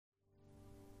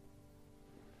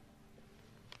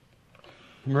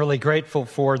I'm really grateful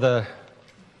for the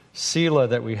Sela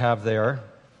that we have there.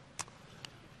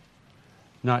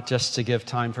 Not just to give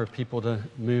time for people to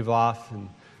move off and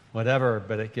whatever,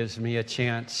 but it gives me a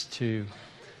chance to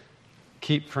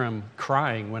keep from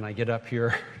crying when I get up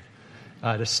here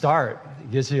to start. It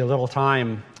gives you a little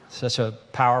time. Such a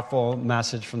powerful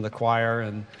message from the choir,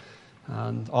 and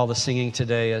all the singing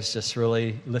today has just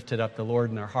really lifted up the Lord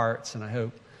in our hearts, and I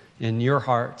hope in your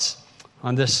hearts.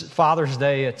 On this Father's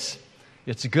Day, it's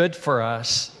good for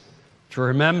us to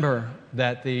remember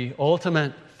that the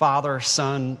ultimate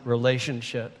Father-Son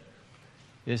relationship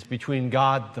is between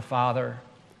God the Father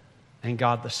and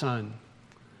God the Son.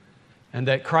 And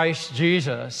that Christ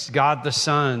Jesus, God the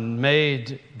Son,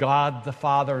 made God the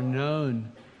Father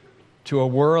known to a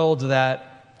world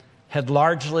that had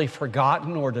largely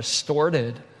forgotten or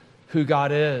distorted who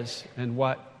God is and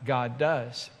what God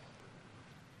does.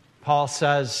 Paul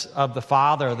says of the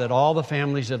Father that all the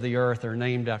families of the earth are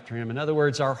named after him. In other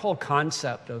words, our whole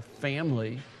concept of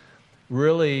family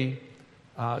really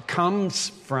comes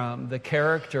from the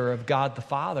character of God the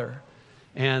Father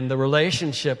and the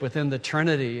relationship within the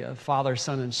Trinity of Father,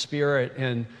 Son, and Spirit.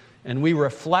 And we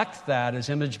reflect that as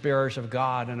image bearers of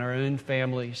God in our own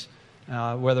families,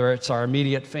 whether it's our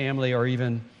immediate family or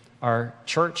even our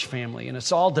church family. And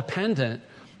it's all dependent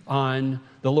on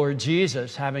the Lord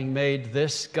Jesus having made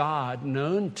this God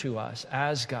known to us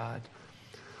as God.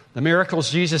 The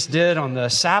miracles Jesus did on the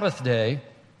Sabbath day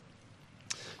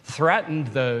threatened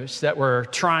those that were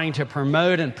trying to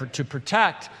promote and to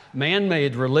protect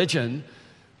man-made religion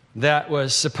that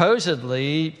was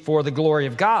supposedly for the glory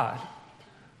of God.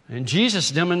 And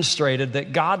Jesus demonstrated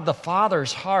that God the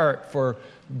Father's heart for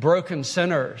broken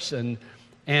sinners,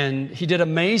 and he did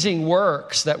amazing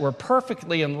works that were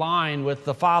perfectly in line with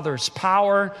the Father's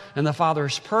power and the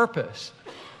Father's purpose.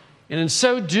 And in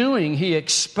so doing, he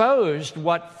exposed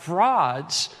what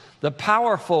frauds the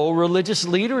powerful religious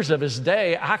leaders of his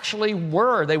day actually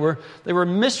were. They were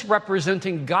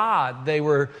misrepresenting God. They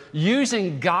were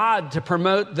using God to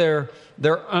promote their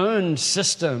own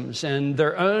systems and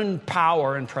their own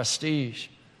power and prestige.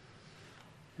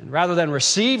 And rather than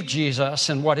receive Jesus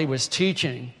and what he was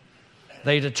teaching,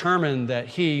 they determined that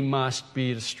he must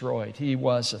be destroyed. He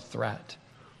was a threat.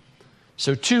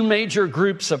 So two major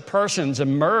groups of persons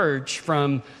emerged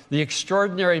from the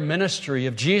extraordinary ministry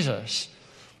of Jesus: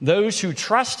 those who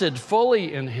trusted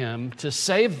fully in him to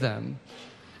save them,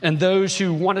 and those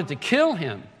who wanted to kill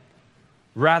him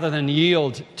rather than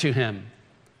yield to him.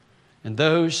 And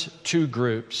those two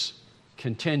groups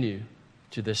continue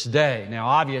to this day. Now,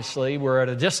 obviously, we're at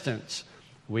a distance.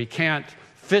 We can't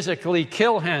physically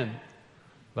kill him,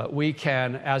 but we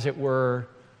can, as it were,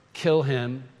 kill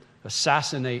him,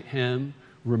 assassinate him,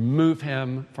 remove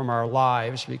him from our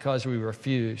lives because we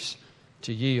refuse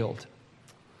to yield.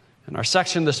 In our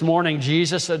section this morning,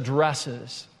 Jesus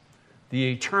addresses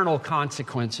the eternal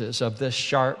consequences of this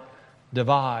sharp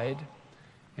divide,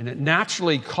 and it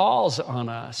naturally calls on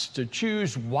us to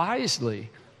choose wisely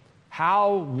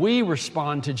how we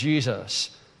respond to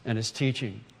Jesus and his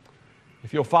teaching.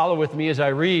 If you'll follow with me as I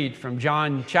read from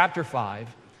John chapter 5,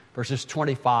 verses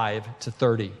 25 to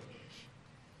 30.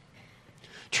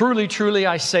 Truly, truly,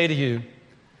 I say to you,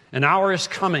 an hour is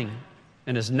coming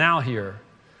and is now here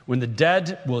when the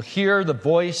dead will hear the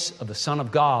voice of the Son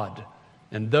of God,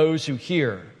 and those who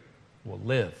hear will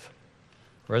live.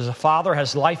 For as the Father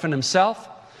has life in himself,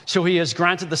 so he has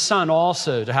granted the Son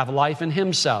also to have life in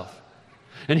himself.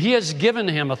 And he has given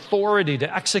him authority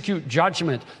to execute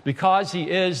judgment because he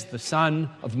is the Son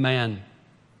of Man.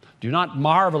 Do not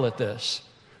marvel at this,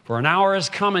 for an hour is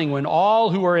coming when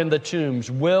all who are in the tombs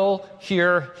will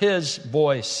hear his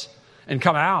voice and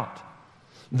come out.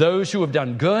 Those who have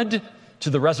done good to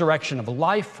the resurrection of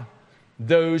life,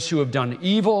 those who have done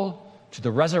evil to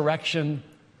the resurrection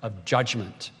of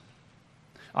judgment.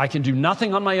 I can do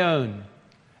nothing on my own.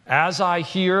 As I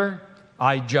hear,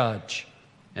 I judge.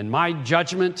 And my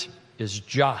judgment is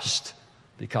just,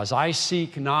 because I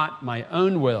seek not my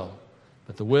own will,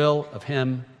 but the will of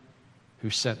him who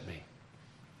sent me.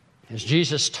 As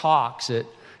Jesus talks,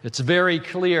 it's very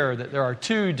clear that there are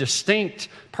two distinct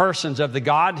persons of the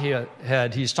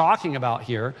Godhead he's talking about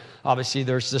here. Obviously,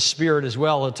 there's the Spirit as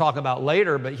well to talk about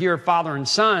later, but here, Father and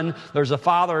Son, there's a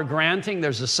Father granting,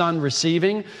 there's a Son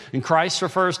receiving, and Christ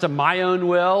refers to my own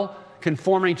will,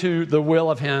 conforming to the will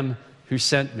of him who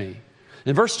sent me.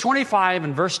 In verse 25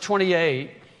 and verse 28,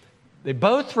 they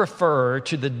both refer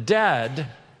to the dead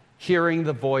hearing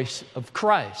the voice of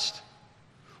Christ.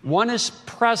 One is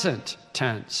present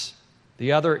tense,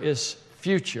 the other is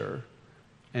future,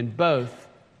 and both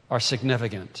are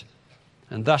significant.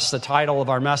 And thus the title of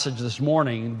our message this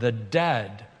morning, The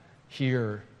Dead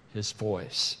hear his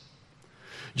voice.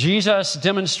 Jesus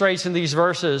demonstrates in these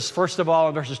verses, first of all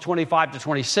in verses 25 to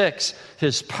 26,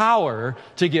 his power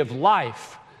to give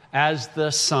life as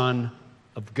the Son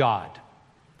of God.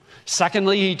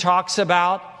 Secondly, he talks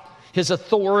about his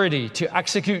authority to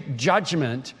execute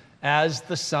judgment as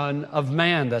the Son of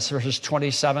Man. That's verses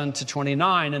 27 to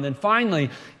 29. And then finally,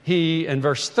 he, in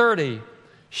verse 30,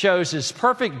 shows his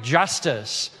perfect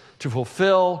justice to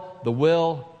fulfill the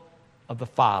will of the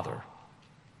Father.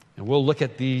 And we'll look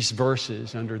at these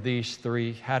verses under these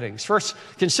three headings. First,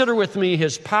 consider with me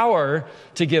his power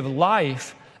to give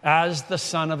life as the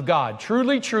Son of God.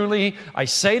 Truly, truly, I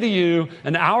say to you,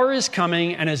 an hour is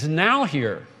coming and is now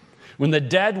here when the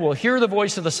dead will hear the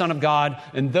voice of the Son of God,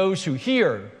 and those who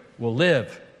hear will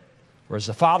live. For as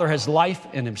the Father has life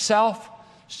in himself,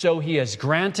 so he has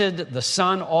granted the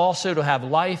Son also to have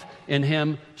life in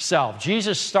himself.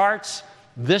 Jesus starts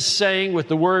this saying with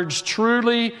the words,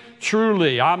 truly,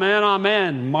 truly, amen,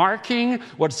 amen, marking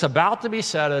what's about to be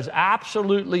said as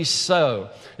absolutely so.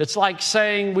 It's like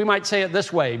saying, we might say it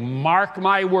this way, mark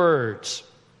my words.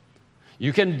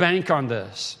 You can bank on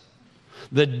this.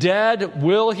 The dead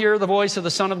will hear the voice of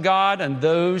the Son of God, and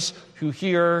those who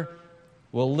hear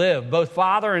will live. Both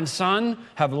Father and Son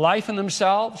have life in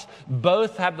themselves.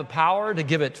 Both have the power to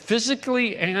give it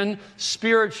physically and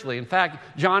spiritually. In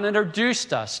fact, John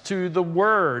introduced us to the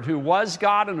Word who was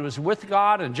God and was with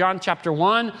God. In John chapter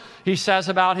 1, he says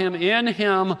about him, in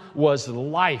him was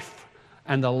life,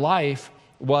 and the life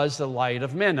was the light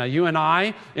of men. Now, you and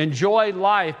I enjoy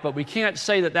life, but we can't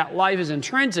say that that life is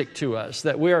intrinsic to us,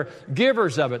 that we're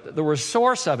givers of it, that we're the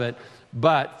source of it,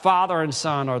 but Father and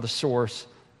Son are the source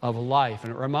of life.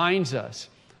 And it reminds us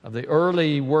of the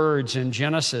early words in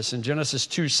Genesis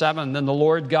 2:7, then the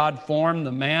Lord God formed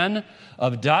the man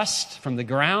of dust from the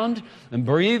ground and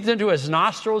breathed into his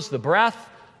nostrils the breath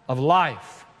of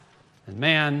life. And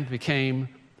man became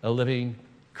a living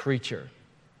creature.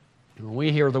 And when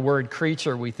we hear the word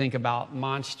creature, we think about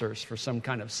monsters for some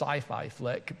kind of sci-fi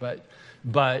flick,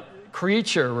 but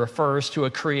creature refers to a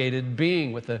created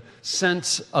being with a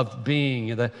sense of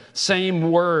being. The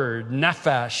same word,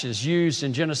 nephesh, is used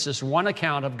in Genesis 1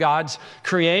 account of God's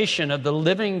creation of the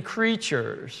living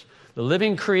creatures, the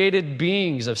living created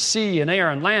beings of sea and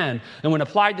air and land. And when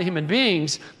applied to human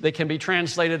beings, they can be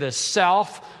translated as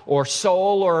self or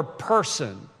soul or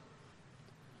person.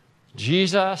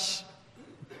 Jesus,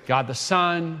 God the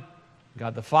Son,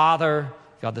 God the Father,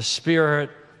 God the Spirit,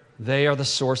 they are the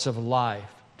source of life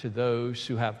to those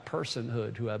who have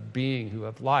personhood, who have being, who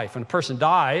have life. When a person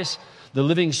dies, the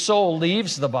living soul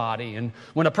leaves the body. And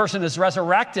when a person is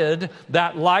resurrected,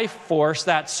 that life force,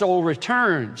 that soul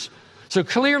returns. So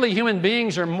clearly, human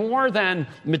beings are more than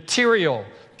material,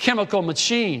 chemical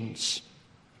machines.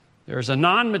 There's a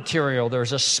non-material,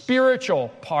 there's a spiritual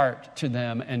part to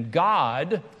them, and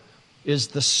God is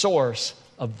the source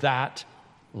of that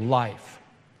life.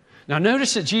 Now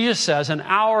notice that Jesus says an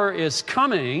hour is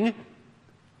coming,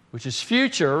 which is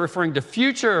future, referring to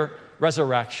future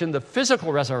resurrection, the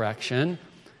physical resurrection,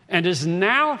 and is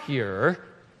now here,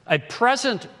 a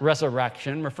present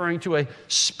resurrection, referring to a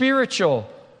spiritual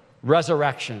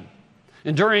resurrection.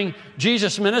 And during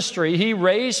Jesus' ministry, he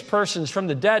raised persons from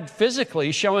the dead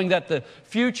physically, showing that the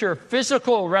future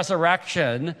physical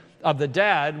resurrection of the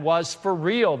dead was for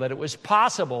real, that it was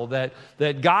possible,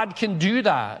 that God can do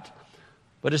that.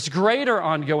 But his greater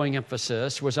ongoing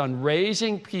emphasis was on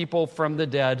raising people from the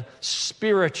dead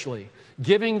spiritually,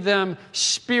 giving them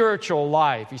spiritual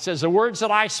life. He says, the words that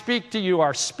I speak to you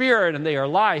are spirit and they are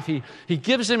life. He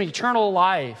gives them eternal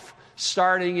life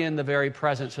starting in the very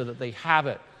present so that they have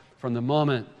it from the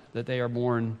moment that they are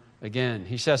born again.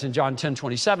 He says in John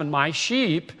 10:27, my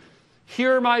sheep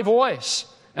hear my voice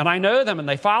and I know them and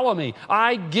they follow me.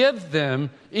 I give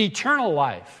them eternal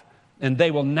life. And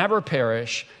they will never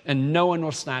perish, and no one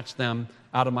will snatch them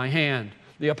out of my hand.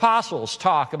 The apostles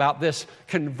talk about this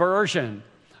conversion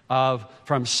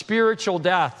from spiritual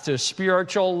death to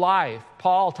spiritual life.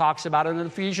 Paul talks about it in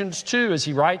Ephesians 2 as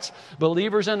he writes,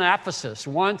 believers in Ephesus,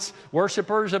 once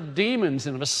worshipers of demons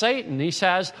and of Satan, he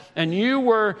says, and you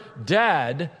were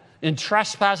dead in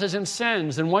trespasses and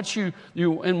sins in which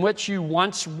you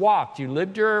once walked. You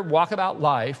lived your walkabout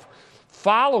life,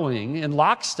 following in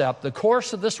lockstep the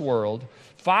course of this world,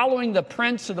 following the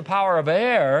prince of the power of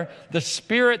air, the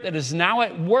spirit that is now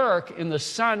at work in the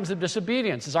sons of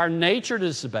disobedience. It's our nature to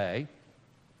disobey.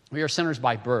 We are sinners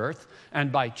by birth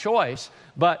and by choice,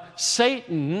 but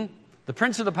Satan, the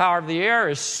prince of the power of the air,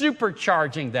 is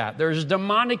supercharging that. There's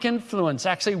demonic influence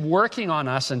actually working on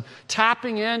us and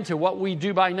tapping into what we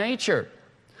do by nature,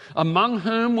 among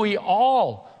whom we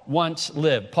all once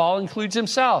lived. Paul includes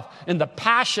himself in the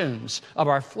passions of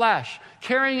our flesh,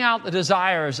 carrying out the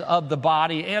desires of the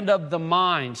body and of the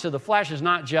mind. So the flesh is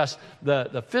not just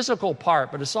the physical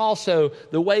part, but it's also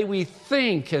the way we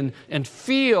think and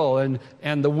feel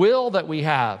and the will that we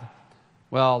have.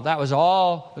 Well, that was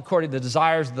all according to the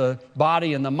desires of the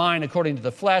body and the mind, according to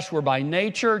the flesh. We're by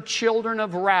nature children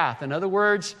of wrath. In other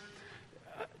words,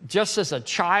 just as a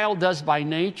child does by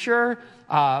nature,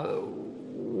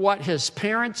 what his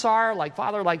parents are, like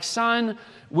father, like son,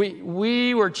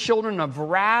 we were children of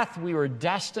wrath. We were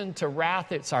destined to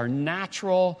wrath. It's our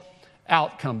natural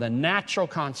outcome, the natural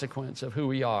consequence of who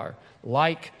we are,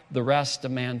 like the rest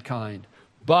of mankind.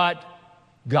 But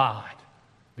God,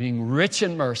 being rich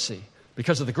in mercy,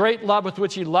 because of the great love with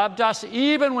which he loved us,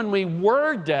 even when we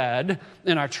were dead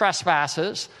in our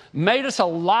trespasses, made us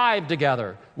alive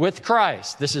together with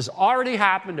Christ. This has already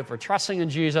happened if we're trusting in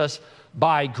Jesus.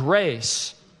 By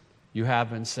grace, you have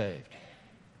been saved.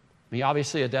 I mean,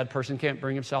 obviously, a dead person can't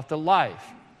bring himself to life.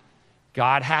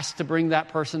 God has to bring that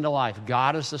person to life.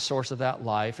 God is the source of that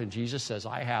life, and Jesus says,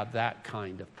 I have that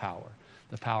kind of power,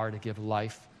 the power to give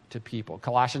life to people.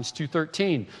 Colossians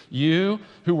 2:13, you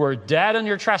who were dead in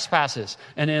your trespasses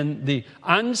and in the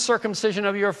uncircumcision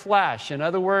of your flesh. In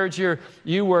other words,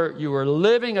 you were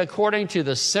living according to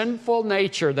the sinful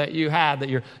nature that you had, that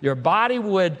your body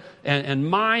would and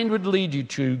mind would lead you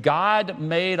to. God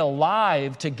made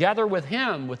alive together with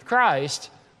him, with Christ,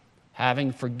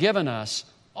 having forgiven us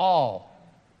all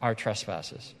our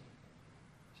trespasses.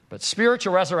 But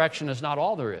spiritual resurrection is not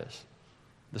all there is.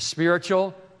 The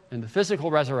spiritual and the physical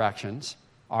resurrections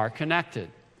are connected.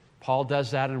 Paul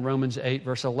does that in Romans 8,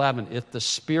 verse 11. If the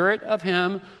spirit of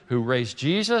him who raised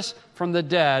Jesus from the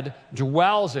dead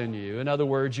dwells in you, in other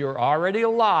words, you're already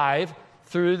alive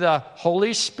through the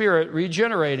Holy Spirit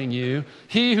regenerating you,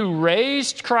 he who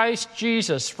raised Christ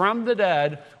Jesus from the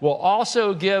dead will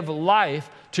also give life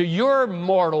to your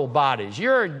mortal bodies,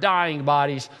 your dying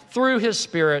bodies, through his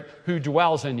Spirit who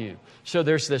dwells in you. So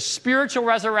there's this spiritual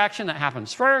resurrection that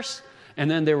happens first, and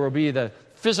then there will be the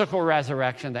physical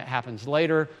resurrection that happens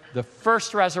later. The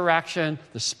first resurrection,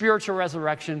 the spiritual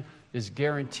resurrection, is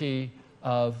guarantee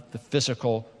of the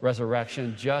physical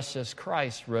resurrection, just as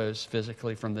Christ rose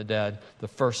physically from the dead, the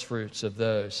first fruits of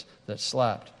those that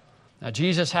slept. Now,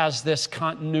 Jesus has this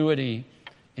continuity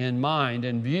in mind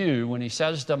and view when he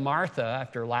says to Martha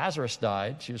after Lazarus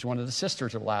died, she was one of the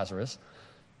sisters of Lazarus,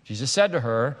 Jesus said to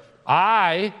her,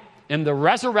 I am the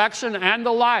resurrection and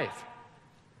the life.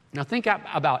 Now think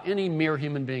about any mere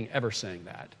human being ever saying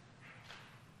that.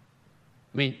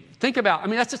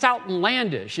 That's just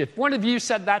outlandish. If one of you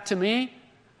said that to me,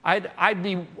 I'd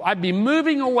be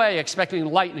moving away expecting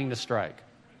lightning to strike.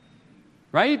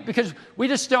 Right? Because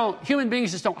human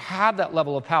beings just don't have that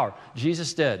level of power.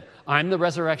 Jesus did. I'm the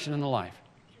resurrection and the life.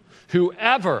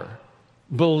 Whoever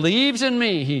believes in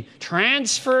me, he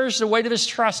transfers the weight of his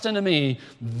trust into me,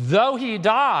 though he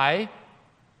die,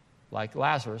 like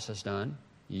Lazarus has done,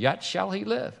 yet shall he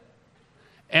live.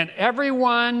 And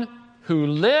everyone who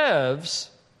lives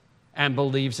and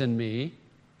believes in me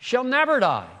shall never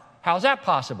die. How's that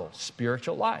possible?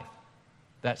 Spiritual life.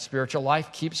 That spiritual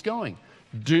life keeps going.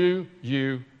 Do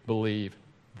you believe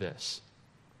this?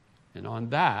 And on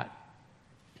that,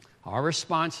 our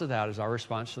response to that is our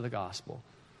response to the gospel.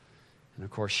 And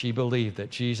of course, she believed that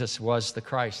Jesus was the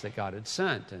Christ that God had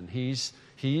sent, and he's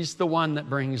the one that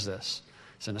brings this.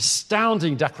 It's an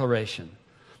astounding declaration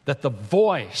that the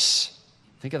voice,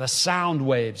 think of the sound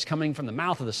waves coming from the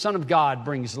mouth of the Son of God,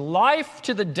 brings life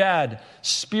to the dead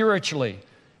spiritually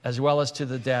as well as to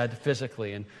the dead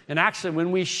physically. And actually,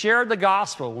 when we share the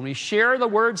gospel, when we share the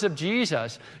words of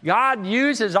Jesus, God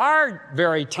uses our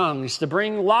very tongues to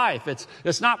bring life.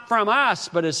 It's not from us,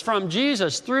 but it's from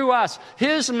Jesus through us.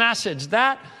 His message,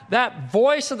 that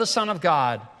voice of the Son of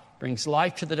God brings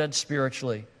life to the dead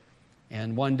spiritually,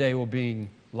 and one day will bring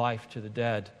life to the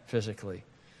dead physically.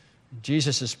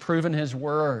 Jesus has proven his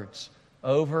words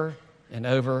over and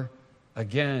over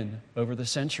again over the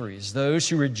centuries. Those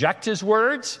who reject his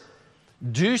words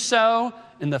do so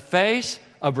in the face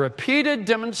of repeated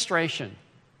demonstration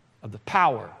of the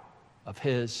power of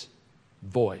his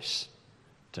voice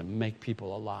to make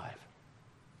people alive.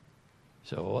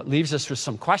 So it leaves us with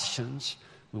some questions.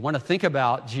 We want to think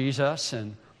about Jesus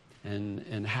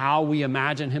and how we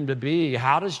imagine him to be.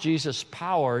 How does Jesus'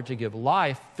 power to give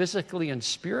life physically and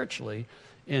spiritually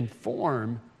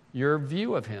inform your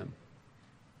view of him?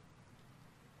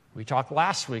 We talked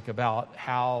last week about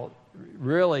how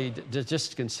really to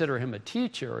just consider him a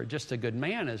teacher or just a good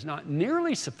man is not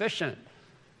nearly sufficient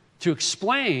to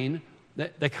explain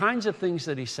the kinds of things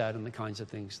that he said and the kinds of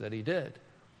things that he did.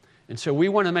 And so we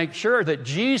want to make sure that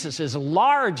Jesus is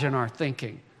large in our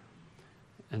thinking.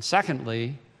 And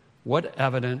secondly, what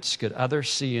evidence could others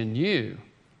see in you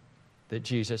that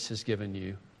Jesus has given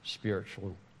you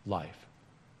spiritual life?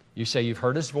 You say you've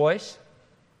heard his voice.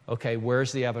 Okay,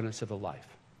 where's the evidence of the life?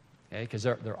 Okay, because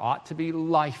there ought to be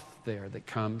life there that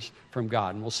comes from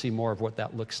God. And we'll see more of what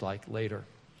that looks like later.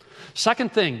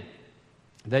 Second thing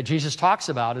that Jesus talks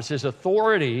about is his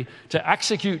authority to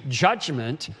execute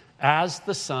judgment as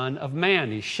the Son of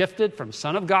Man. He shifted from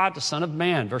Son of God to Son of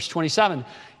Man. Verse 27,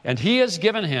 and he has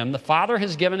given him, the Father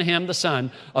has given him, the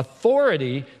Son,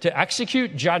 authority to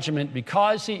execute judgment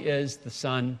because he is the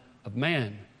Son of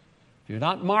Man. Do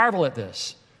not marvel at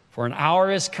this, for an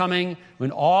hour is coming when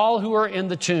all who are in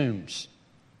the tombs,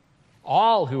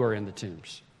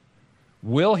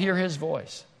 will hear his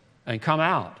voice and come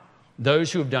out.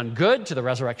 Those who have done good to the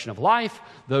resurrection of life,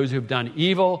 those who have done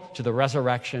evil to the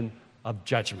resurrection of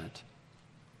judgment.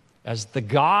 As the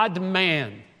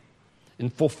God-man,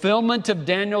 in fulfillment of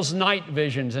Daniel's night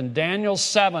visions in Daniel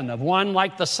 7, of one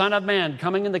like the Son of Man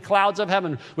coming in the clouds of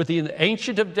heaven with the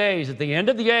Ancient of Days at the end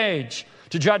of the age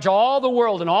to judge all the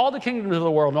world and all the kingdoms of the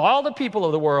world and all the people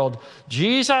of the world,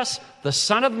 Jesus, the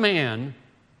Son of Man,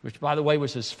 which, by the way,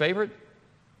 was his favorite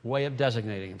way of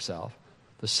designating himself,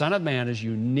 the Son of Man is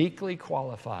uniquely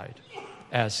qualified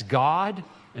as God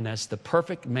and as the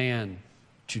perfect man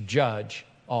to judge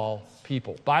all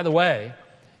people. By the way,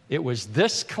 it was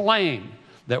this claim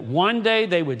that one day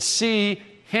they would see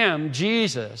him,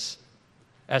 Jesus,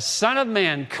 as Son of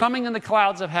Man coming in the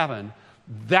clouds of heaven.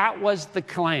 That was the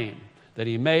claim that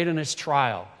he made in his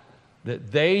trial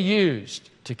that they used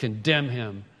to condemn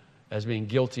him as being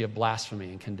guilty of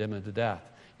blasphemy and condemn him to death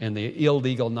in the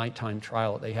illegal nighttime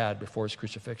trial that they had before his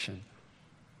crucifixion.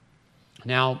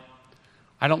 Now,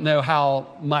 I don't know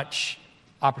how much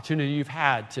opportunity you've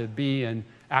had to be in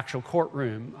actual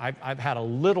courtroom. I've had a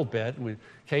little bit.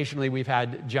 Occasionally we've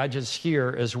had judges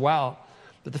here as well.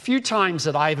 But the few times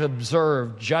that I've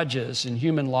observed judges in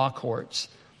human law courts,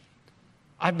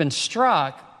 I've been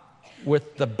struck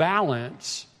with the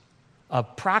balance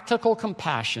of practical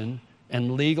compassion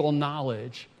and legal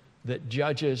knowledge that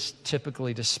judges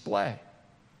typically display.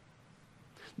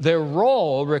 Their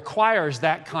role requires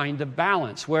that kind of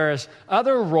balance, whereas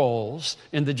other roles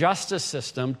in the justice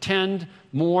system tend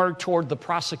more toward the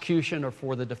prosecution or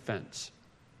for the defense.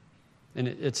 And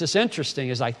it's just interesting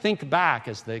as I think back,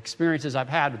 as the experiences I've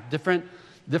had with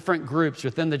different groups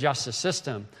within the justice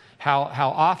system, how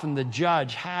often the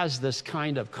judge has this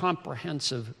kind of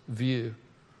comprehensive view.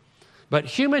 But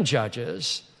human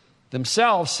judges,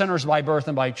 themselves sinners by birth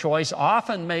and by choice,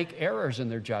 often make errors in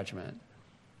their judgment.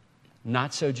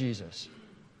 Not so Jesus.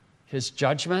 His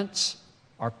judgments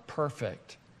are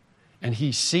perfect. And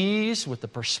he sees with the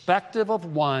perspective of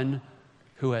one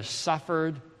who has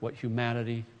suffered what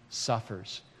humanity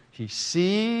suffers. He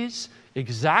sees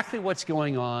exactly what's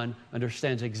going on,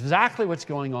 understands exactly what's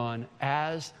going on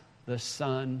as the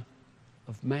Son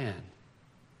of Man.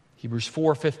 Hebrews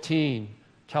 4:15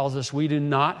 tells us we do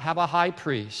not have a high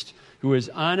priest who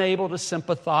is unable to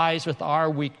sympathize with our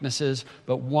weaknesses,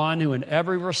 but one who in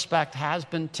every respect has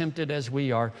been tempted as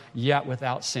we are, yet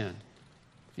without sin.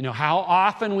 You know, how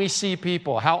often we see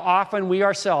people, how often we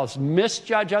ourselves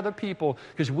misjudge other people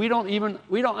because we don't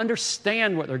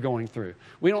understand what they're going through.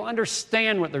 We don't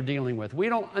understand what they're dealing with. We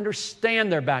don't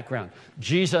understand their background.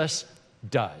 Jesus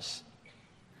does.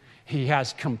 He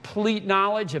has complete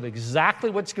knowledge of exactly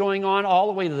what's going on all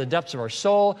the way to the depths of our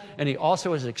soul, and he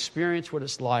also has experienced what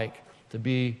it's like to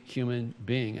be a human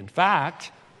being. In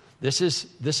fact, this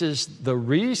is the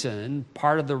reason,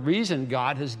 part of the reason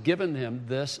God has given him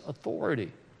this authority.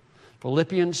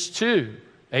 Philippians 2,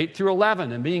 8 through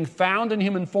 11, and being found in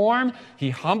human form, he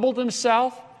humbled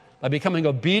himself by becoming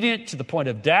obedient to the point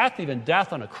of death, even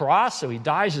death on a cross, so he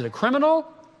dies as a criminal,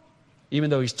 even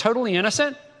though he's totally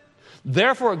innocent.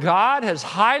 Therefore, God has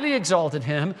highly exalted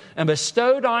him and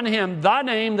bestowed on him the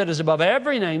name that is above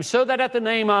every name, so that at the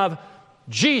name of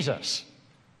Jesus,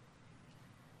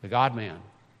 the God-man,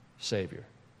 Savior.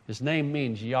 His name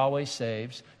means Yahweh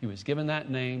saves. He was given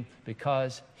that name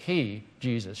because he,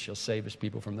 Jesus, shall save his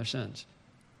people from their sins.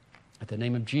 At the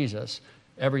name of Jesus,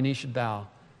 every knee should bow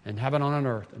in heaven, on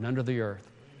earth, and under the earth,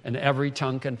 and every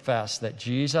tongue confess that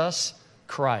Jesus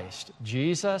Christ,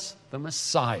 Jesus the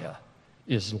Messiah,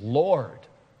 is Lord,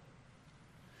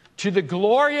 to the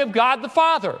glory of God the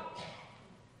Father.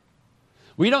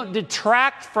 We don't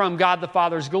detract from God the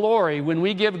Father's glory when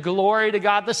we give glory to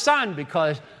God the Son,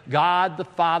 because God the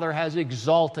Father has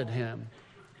exalted him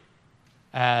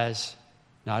as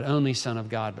not only Son of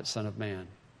God, but Son of Man.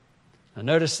 Now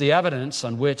notice the evidence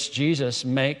on which Jesus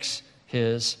makes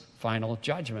his final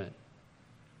judgment.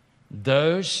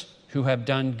 those who have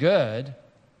done good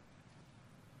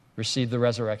receive the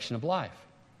resurrection of life.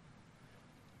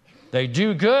 They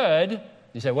do good.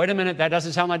 You say, wait a minute, that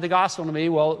doesn't sound like the gospel to me.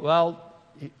 Well,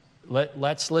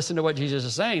 let's listen to what Jesus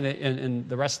is saying in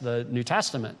the rest of the New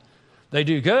Testament. They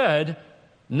do good,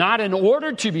 not in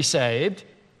order to be saved,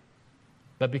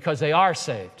 but because they are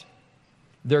saved.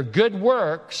 Their good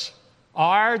works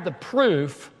are the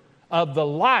proof of the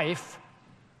life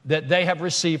that they have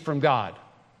received from God.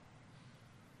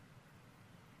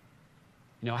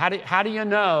 How do you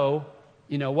know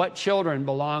what children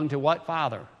belong to what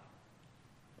father?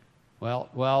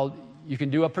 Well, you can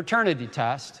do a paternity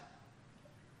test.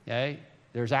 Okay?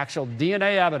 There's actual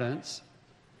DNA evidence.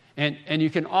 And you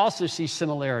can also see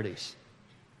similarities.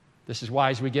 This is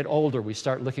why as we get older, we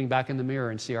start looking back in the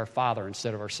mirror and see our father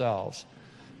instead of ourselves.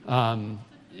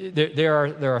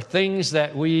 There are things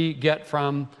that we get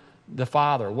from the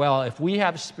Father. Well, if we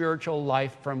have spiritual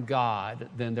life from God,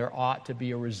 then there ought to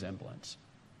be a resemblance.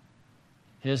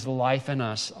 His life in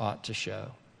us ought to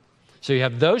show. So you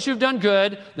have those who've done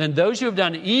good, then those who have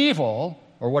done evil,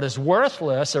 or what is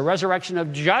worthless, a resurrection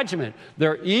of judgment.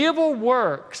 Their evil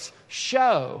works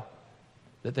show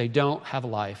that they don't have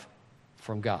life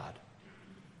from God.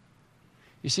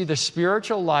 You see, the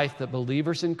spiritual life that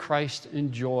believers in Christ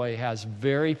enjoy has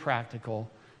very practical,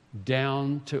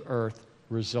 down-to-earth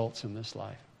results in this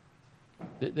life.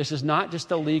 This is not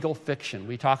just a legal fiction.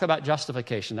 We talk about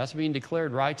justification. That's being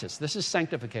declared righteous. This is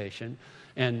sanctification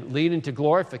and leading to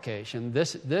glorification.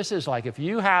 This is like if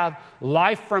you have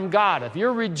life from God, if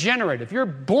you're regenerate, if you're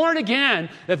born again,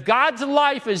 if God's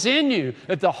life is in you,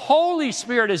 if the Holy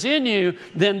Spirit is in you,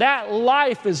 then that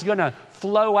life is going to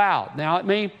flow out. Now, it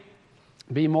may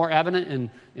be more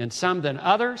evident in some than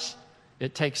others.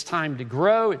 It takes time to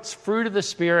grow. It's fruit of the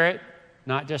Spirit,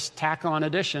 not just tack-on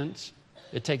additions.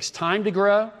 It takes time to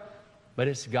grow, but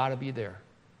it's got to be there.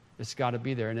 It's got to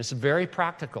be there. And it's very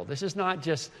practical. This is not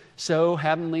just so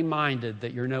heavenly minded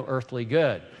that you're no earthly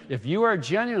good. If you are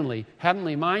genuinely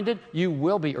heavenly minded, you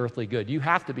will be earthly good. You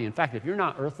have to be. In fact, if you're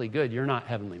not earthly good, you're not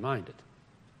heavenly minded.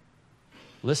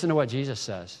 Listen to what Jesus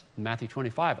says in Matthew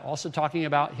 25, also talking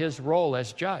about his role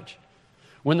as judge.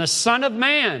 When the Son of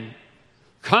Man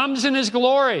comes in his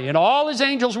glory and all his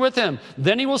angels with him,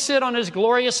 then he will sit on his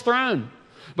glorious throne.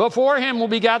 Before him will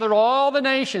be gathered all the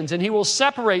nations, and he will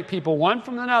separate people one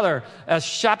from another as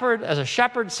a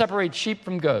shepherd separates sheep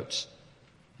from goats.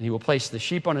 And he will place the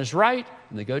sheep on his right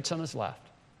and the goats on his left.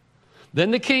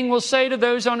 Then the king will say to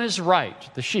those on his right,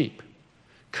 the sheep,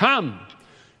 "Come,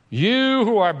 you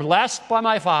who are blessed by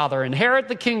my Father, inherit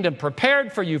the kingdom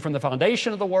prepared for you from the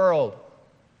foundation of the world.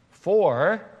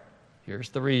 For," here's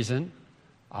the reason,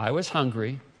 "I was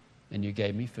hungry, and you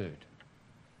gave me food.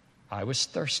 I was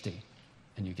thirsty,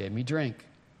 and you gave me drink.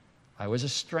 I was a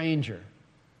stranger,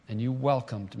 and you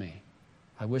welcomed me.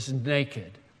 I was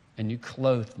naked, and you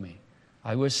clothed me.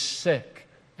 I was sick,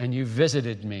 and you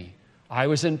visited me. I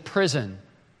was in prison,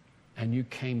 and you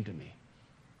came to me."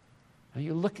 Now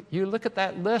you look at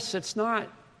that list, this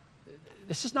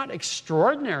is not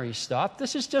extraordinary stuff.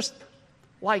 This is just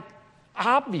like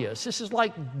obvious. This is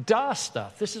like duh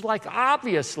stuff. This is like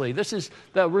obviously. This is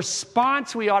the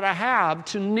response we ought to have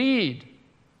to need.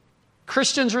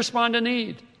 Christians respond to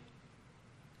need.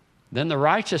 Then the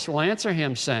righteous will answer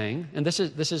him saying, and this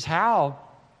is how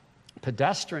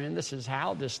pedestrian, this is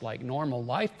how just like normal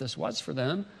life this was for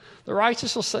them. The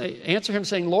righteous will answer him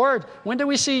saying, "Lord, when do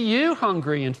we see you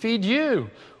hungry and feed you,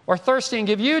 or thirsty and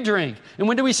give you drink? And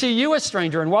when do we see you a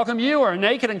stranger and welcome you, or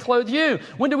naked and clothe you?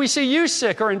 When do we see you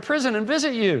sick or in prison and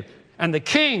visit you?" And the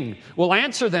king will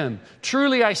answer them,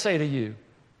 "Truly I say to you,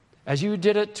 as you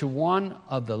did it to one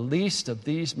of the least of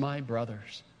these my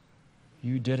brothers,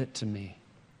 you did it to me."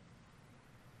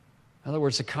 In other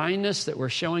words, the kindness that we're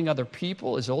showing other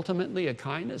people is ultimately a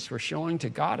kindness we're showing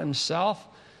to God himself,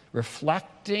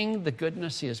 reflecting the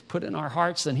goodness he has put in our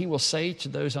hearts. Then he will say to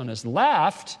those on his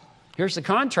left, here's the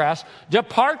contrast,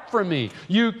 "Depart from me,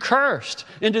 you cursed,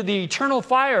 into the eternal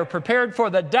fire prepared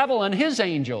for the devil and his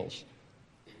angels.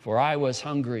 For I was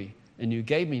hungry, and you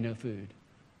gave me no food.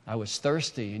 I was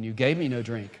thirsty, and you gave me no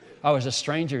drink. I was a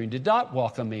stranger, and you did not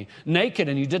welcome me. Naked,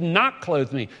 and you did not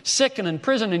clothe me. Sick and in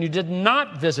prison, and you did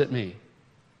not visit me."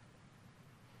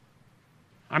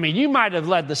 I mean, you might have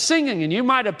led the singing, and you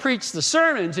might have preached the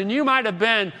sermons, and you might have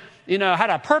been, had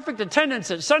a perfect attendance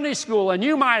at Sunday school, and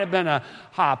you might have been a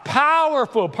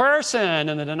powerful person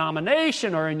in the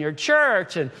denomination or in your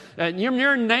church, and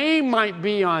your name might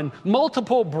be on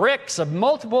multiple bricks of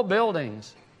multiple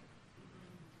buildings.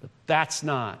 But that's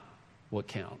not what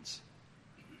counts.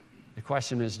 The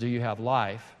question is, do you have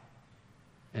life,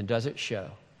 and does it show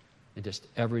in just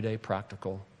everyday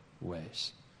practical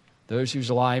ways. Those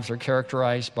whose lives are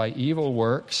characterized by evil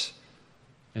works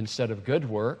instead of good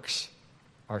works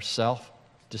are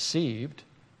self-deceived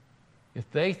if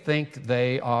they think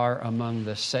they are among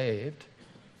the saved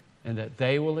and that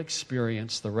they will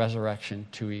experience the resurrection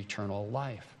to eternal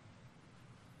life.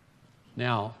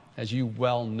 Now, as you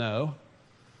well know,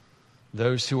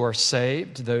 those who are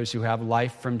saved, those who have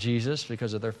life from Jesus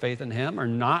because of their faith in Him, are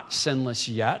not sinless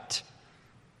yet,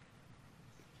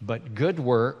 but good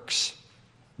works,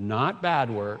 not bad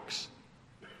works,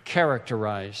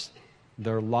 characterize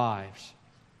their lives.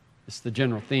 It's the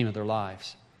general theme of their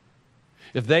lives.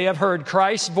 If they have heard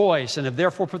Christ's voice and have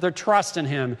therefore put their trust in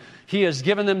Him, He has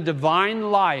given them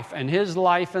divine life, and His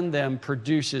life in them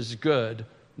produces good,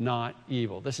 not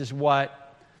evil. This is what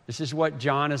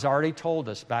John has already told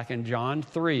us back in John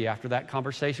 3 after that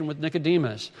conversation with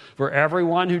Nicodemus. For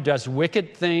everyone who does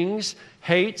wicked things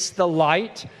hates the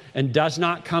light and does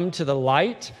not come to the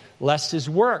light, lest his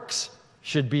works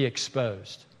should be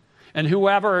exposed. And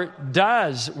whoever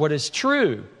does what is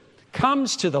true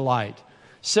comes to the light,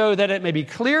 so that it may be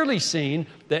clearly seen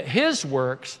that his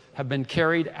works have been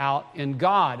carried out in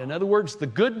God. In other words, the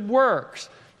good works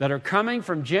that are coming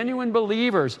from genuine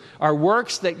believers are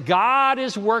works that God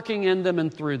is working in them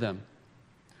and through them.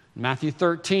 Matthew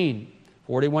 13,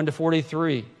 41 to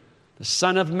 43, the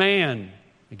Son of Man,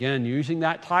 again using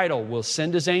that title, will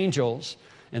send His angels,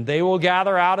 and they will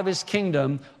gather out of His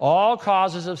kingdom all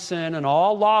causes of sin and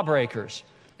all lawbreakers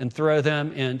and throw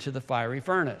them into the fiery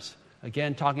furnace.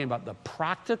 Again, talking about the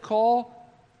practical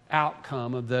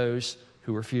outcome of those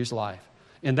who refuse life.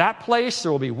 In that place,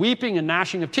 there will be weeping and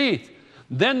gnashing of teeth.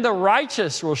 Then the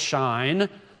righteous will shine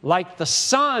like the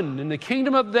sun in the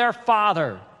kingdom of their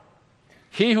Father.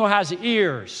 He who has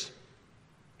ears,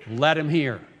 let him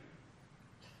hear.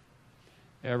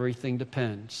 Everything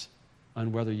depends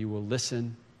on whether you will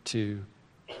listen to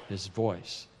His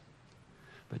voice.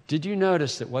 But did you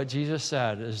notice that what Jesus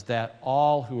said is that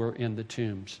all who are in the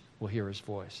tombs will hear His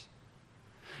voice?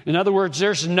 In other words,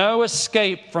 there's no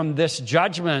escape from this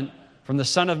judgment from the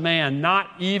Son of Man, not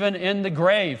even in the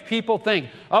grave. People think,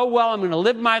 oh, well, I'm going to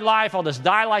live my life. I'll just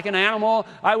die like an animal.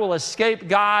 I will escape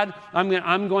God. I'm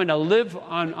going to live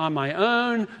on my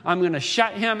own. I'm going to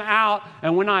shut Him out.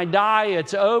 And when I die,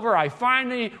 it's over. I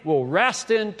finally will rest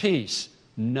in peace.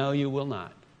 No, you will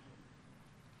not.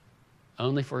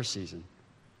 Only for a season.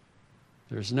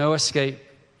 There's no escape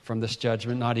from this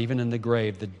judgment, not even in the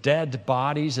grave. The dead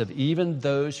bodies of even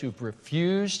those who've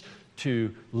refused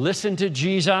to listen to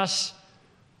Jesus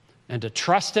and to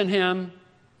trust in Him.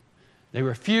 They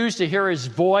refused to hear His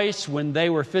voice when they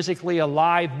were physically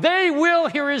alive. They will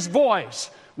hear His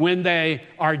voice when they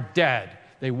are dead.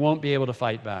 They won't be able to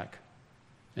fight back.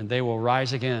 And they will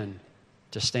rise again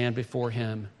to stand before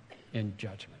Him in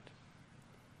judgment.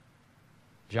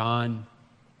 John,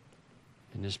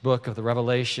 in his book of the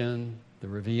Revelation, the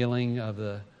revealing of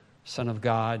the Son of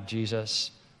God,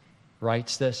 Jesus,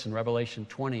 writes this in Revelation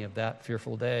 20 of that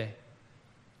fearful day.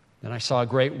 Then I saw a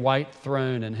great white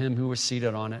throne and Him who was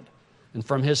seated on it. And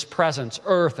from His presence,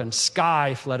 earth and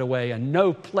sky fled away, and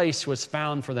no place was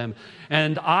found for them.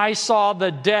 And I saw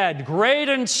the dead, great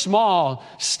and small,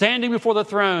 standing before the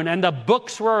throne, and the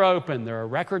books were open. There are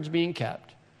records being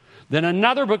kept. Then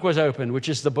another book was opened, which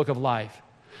is the book of life.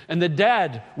 And the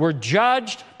dead were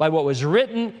judged by what was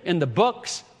written in the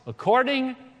books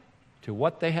according to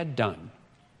what they had done.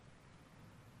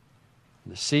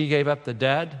 And the sea gave up the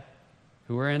dead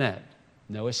who were in it.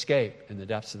 No escape in the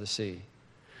depths of the sea.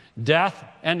 Death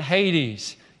and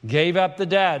Hades gave up the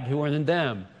dead who were in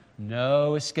them.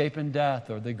 No escape in death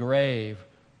or the grave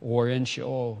or in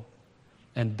Sheol.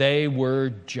 And they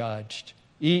were judged,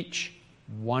 each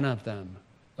one of them,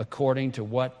 according to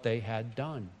what they had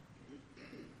done.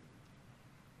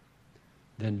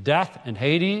 Then death and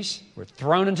Hades were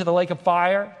thrown into the lake of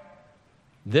fire.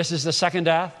 This is the second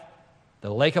death,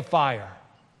 the lake of fire.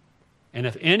 And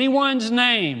if anyone's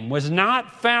name was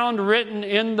not found written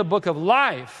in the book of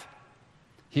life,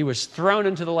 he was thrown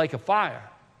into the lake of fire.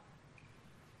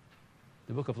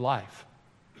 The book of life.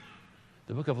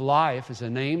 The book of life is the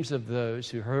names of those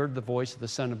who heard the voice of the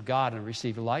Son of God and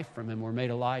received life from Him, were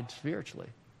made alive spiritually.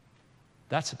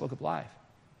 That's the book of life.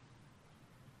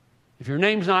 If your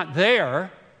name's not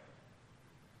there,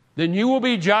 then you will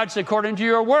be judged according to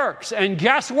your works. And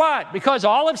guess what? Because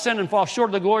all have sinned and fall short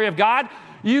of the glory of God,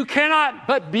 you cannot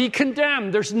but be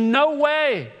condemned. There's no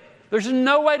way. There's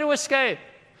no way to escape.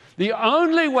 The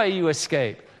only way you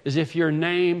escape is if your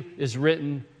name is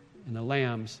written in the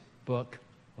Lamb's book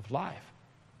of life.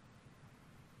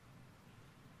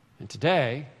 And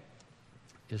today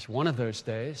is one of those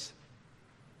days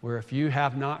where if you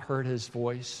have not heard His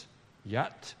voice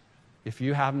yet, if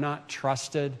you have not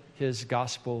trusted his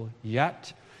gospel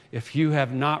yet, if you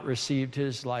have not received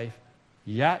his life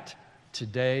yet,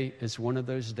 today is one of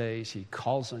those days he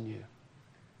calls on you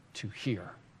to hear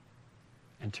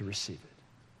and to receive it.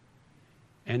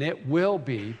 And it will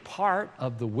be part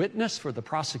of the witness for the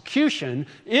prosecution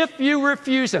if you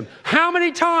refuse him. How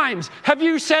many times have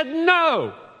you said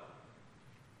no?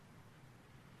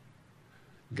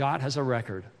 God has a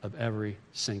record of every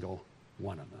single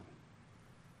one of them.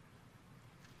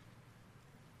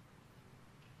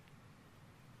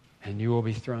 And you will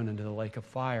be thrown into the lake of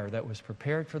fire that was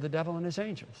prepared for the devil and his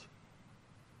angels.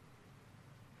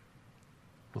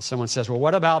 Well, someone says, well,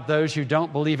 what about those who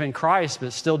don't believe in Christ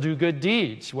but still do good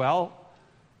deeds? Well,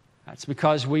 that's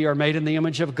because we are made in the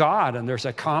image of God, and there's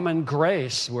a common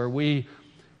grace where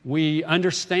we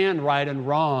understand right and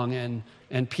wrong,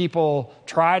 and people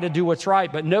try to do what's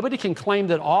right, but nobody can claim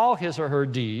that all his or her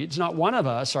deeds, not one of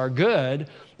us, are good,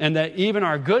 and that even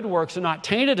our good works are not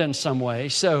tainted in some way.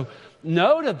 So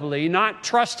notably, not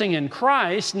trusting in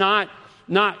Christ, not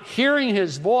hearing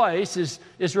his voice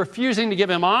is refusing to give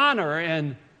him honor,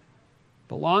 and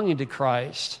belonging to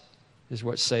Christ is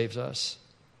what saves us.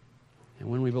 And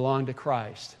when we belong to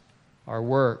Christ, our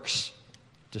works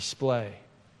display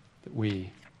that we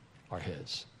are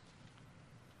his.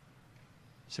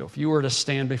 So if you were to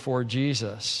stand before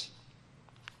Jesus,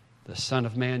 the Son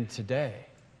of Man, today,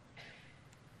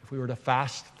 if we were to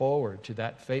fast forward to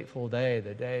that fateful day,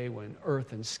 the day when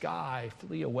earth and sky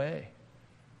flee away,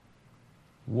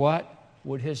 what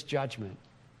would his judgment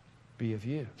be of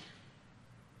you?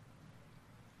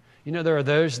 You know, there are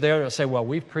those there that say, well,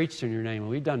 we've preached in your name, and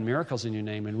we've done miracles in your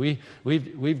name, and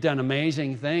we've done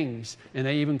amazing things, and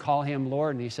they even call him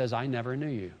Lord, and he says, I never knew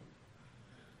you.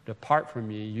 Depart from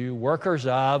me, you workers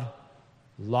of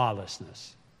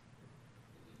lawlessness.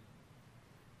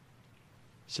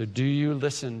 So do you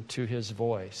listen to his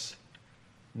voice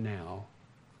now?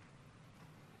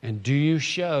 And do you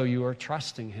show you are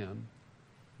trusting him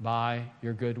by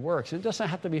your good works? And it doesn't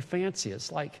have to be fancy.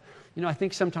 It's like, I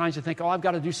think sometimes you think, I've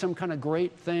got to do some kind of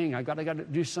great thing. I've got to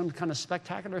do some kind of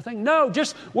spectacular thing. No,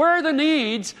 just where are the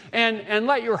needs and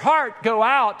let your heart go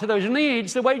out to those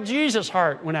needs the way Jesus'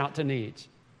 heart went out to needs.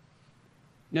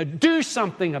 Do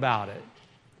something about it.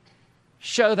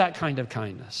 Show that kind of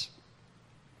kindness.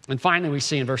 And finally, we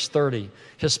see in verse 30,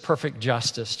 his perfect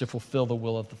justice to fulfill the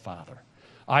will of the Father.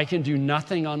 I can do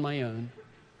nothing on my own.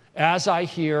 As I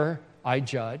hear, I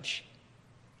judge.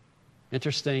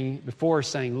 Interesting, before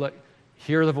saying, look,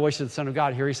 hear the voice of the Son of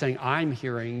God. Here he's saying, I'm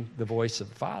hearing the voice of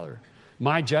the Father.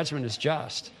 My judgment is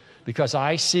just, because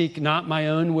I seek not my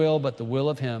own will, but the will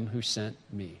of him who sent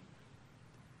me.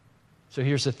 So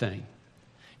here's the thing.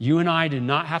 You and I do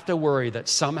not have to worry that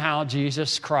somehow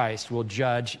Jesus Christ will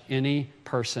judge any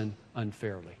person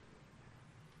unfairly.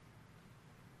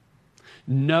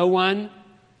 No one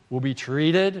will be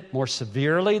treated more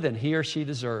severely than he or she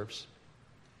deserves.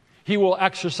 He will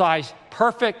exercise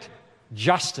perfect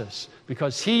justice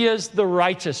because he is the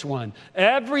righteous one.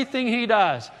 Everything he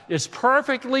does is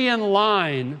perfectly in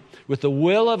line with the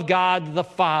will of God the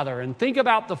Father. And think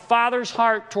about the Father's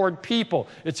heart toward people.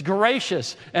 It's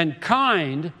gracious and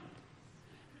kind,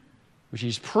 which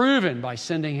he's proven by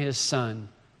sending his Son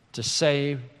to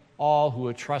save all who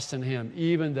would trust in him,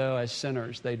 even though as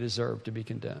sinners they deserve to be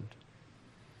condemned.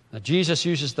 Now, Jesus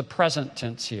uses the present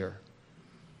tense here.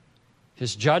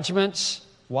 His judgments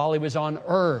while he was on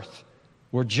earth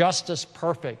were just as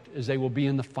perfect as they will be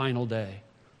in the final day.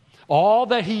 All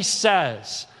that he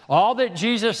says, all that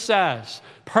Jesus says,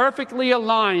 perfectly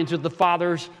aligns with the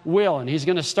Father's will. And he's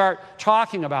going to start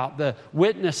talking about the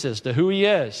witnesses to who he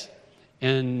is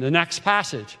in the next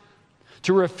passage.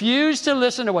 To refuse to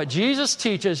listen to what Jesus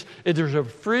teaches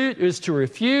is to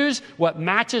refuse what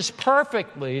matches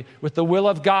perfectly with the will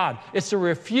of God. It's to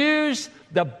refuse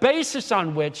the basis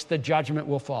on which the judgment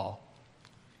will fall.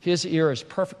 His ear is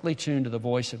perfectly tuned to the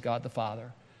voice of God the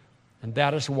Father. And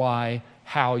that is why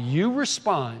how you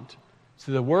respond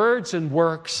to the words and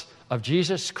works of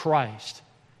Jesus Christ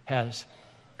has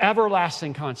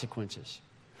everlasting consequences.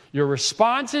 Your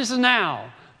response is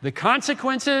now. The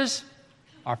consequences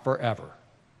are forever.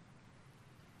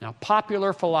 Now,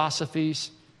 popular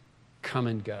philosophies come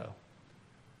and go.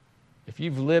 If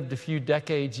you've lived a few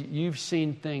decades, you've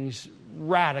seen things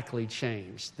radically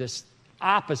change. This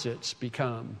opposites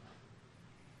become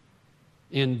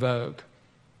in vogue.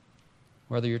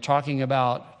 Whether you're talking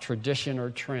about tradition or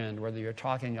trend, whether you're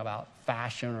talking about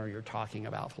fashion or you're talking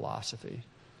about philosophy.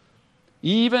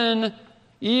 Even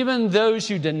those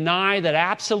who deny that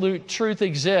absolute truth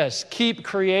exists keep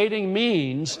creating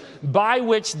means by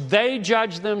which they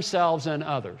judge themselves and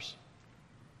others.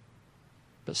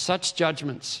 But such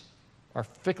judgments are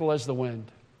fickle as the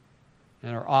wind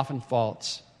and are often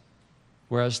false,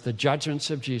 whereas the judgments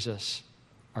of Jesus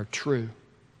are true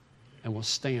and will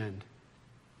stand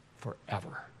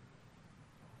forever.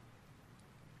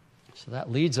 So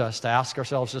that leads us to ask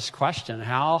ourselves this question: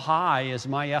 how high is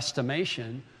my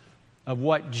estimation of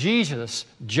what Jesus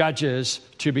judges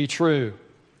to be true?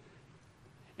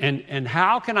 And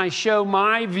how can I show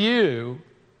my view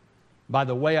by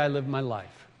the way I live my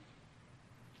life?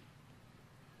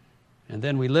 And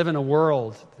then we live in a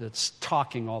world that's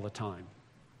talking all the time.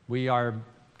 We are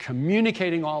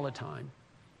communicating all the time.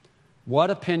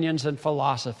 What opinions and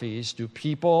philosophies do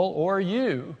people or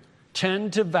you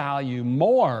tend to value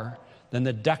more than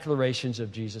the declarations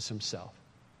of Jesus himself?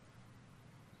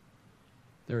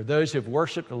 There are those who have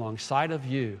worshiped alongside of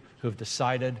you who have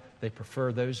decided they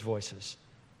prefer those voices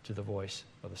to the voice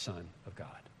of the Son of God.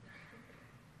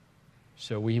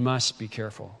 So we must be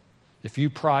careful. If you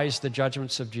prize the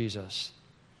judgments of Jesus,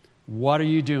 what are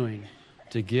you doing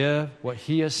to give what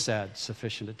he has said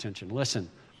sufficient attention? Listen,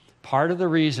 part of the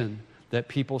reason that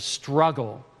people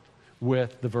struggle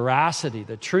with the veracity,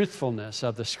 the truthfulness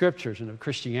of the Scriptures and of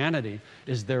Christianity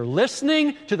is they're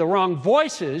listening to the wrong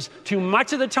voices too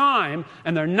much of the time,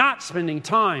 and they're not spending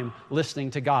time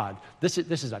listening to God. This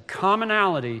is a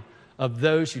commonality of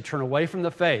those who turn away from the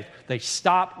faith. They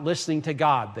stop listening to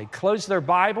God. They close their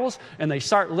Bibles and they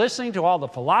start listening to all the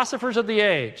philosophers of the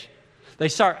age. They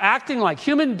start acting like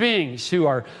human beings who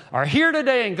are here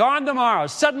today and gone tomorrow,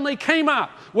 suddenly came up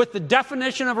with the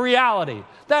definition of reality.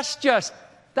 That's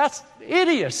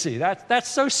idiocy. That's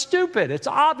so stupid. It's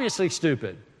obviously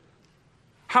stupid.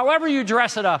 However you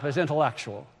dress it up as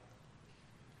intellectual,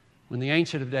 when the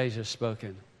Ancient of Days has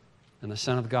spoken and the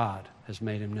Son of God has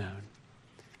made him known.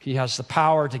 He has the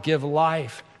power to give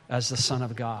life as the Son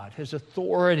of God. His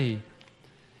authority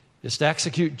is to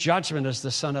execute judgment as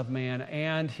the Son of Man,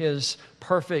 and his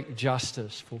perfect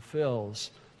justice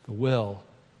fulfills the will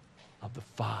of the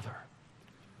Father.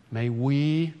 May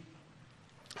we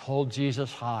hold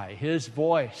Jesus high. His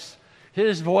voice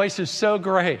is so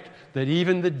great that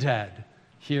even the dead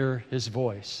hear his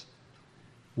voice.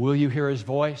 Will you hear his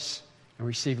voice and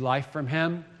receive life from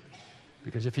him?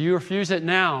 Because if you refuse it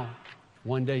now,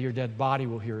 one day your dead body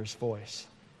will hear his voice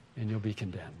and you'll be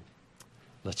condemned.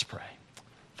 Let's pray.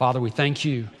 Father, we thank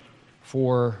you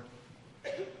for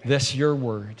this, your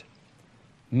word.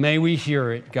 May we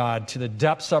hear it, God, to the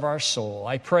depths of our soul.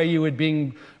 I pray you would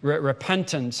bring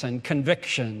repentance and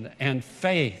conviction and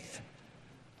faith,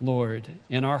 Lord,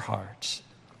 in our hearts.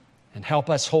 And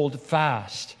help us hold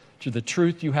fast to the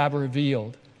truth you have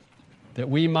revealed, that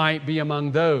we might be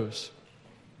among those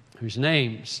whose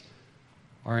names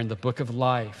are in the book of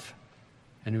life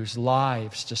and whose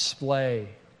lives display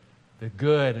the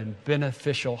good and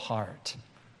beneficial heart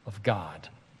of God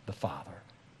the Father.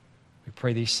 We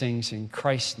pray these things in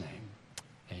Christ's name.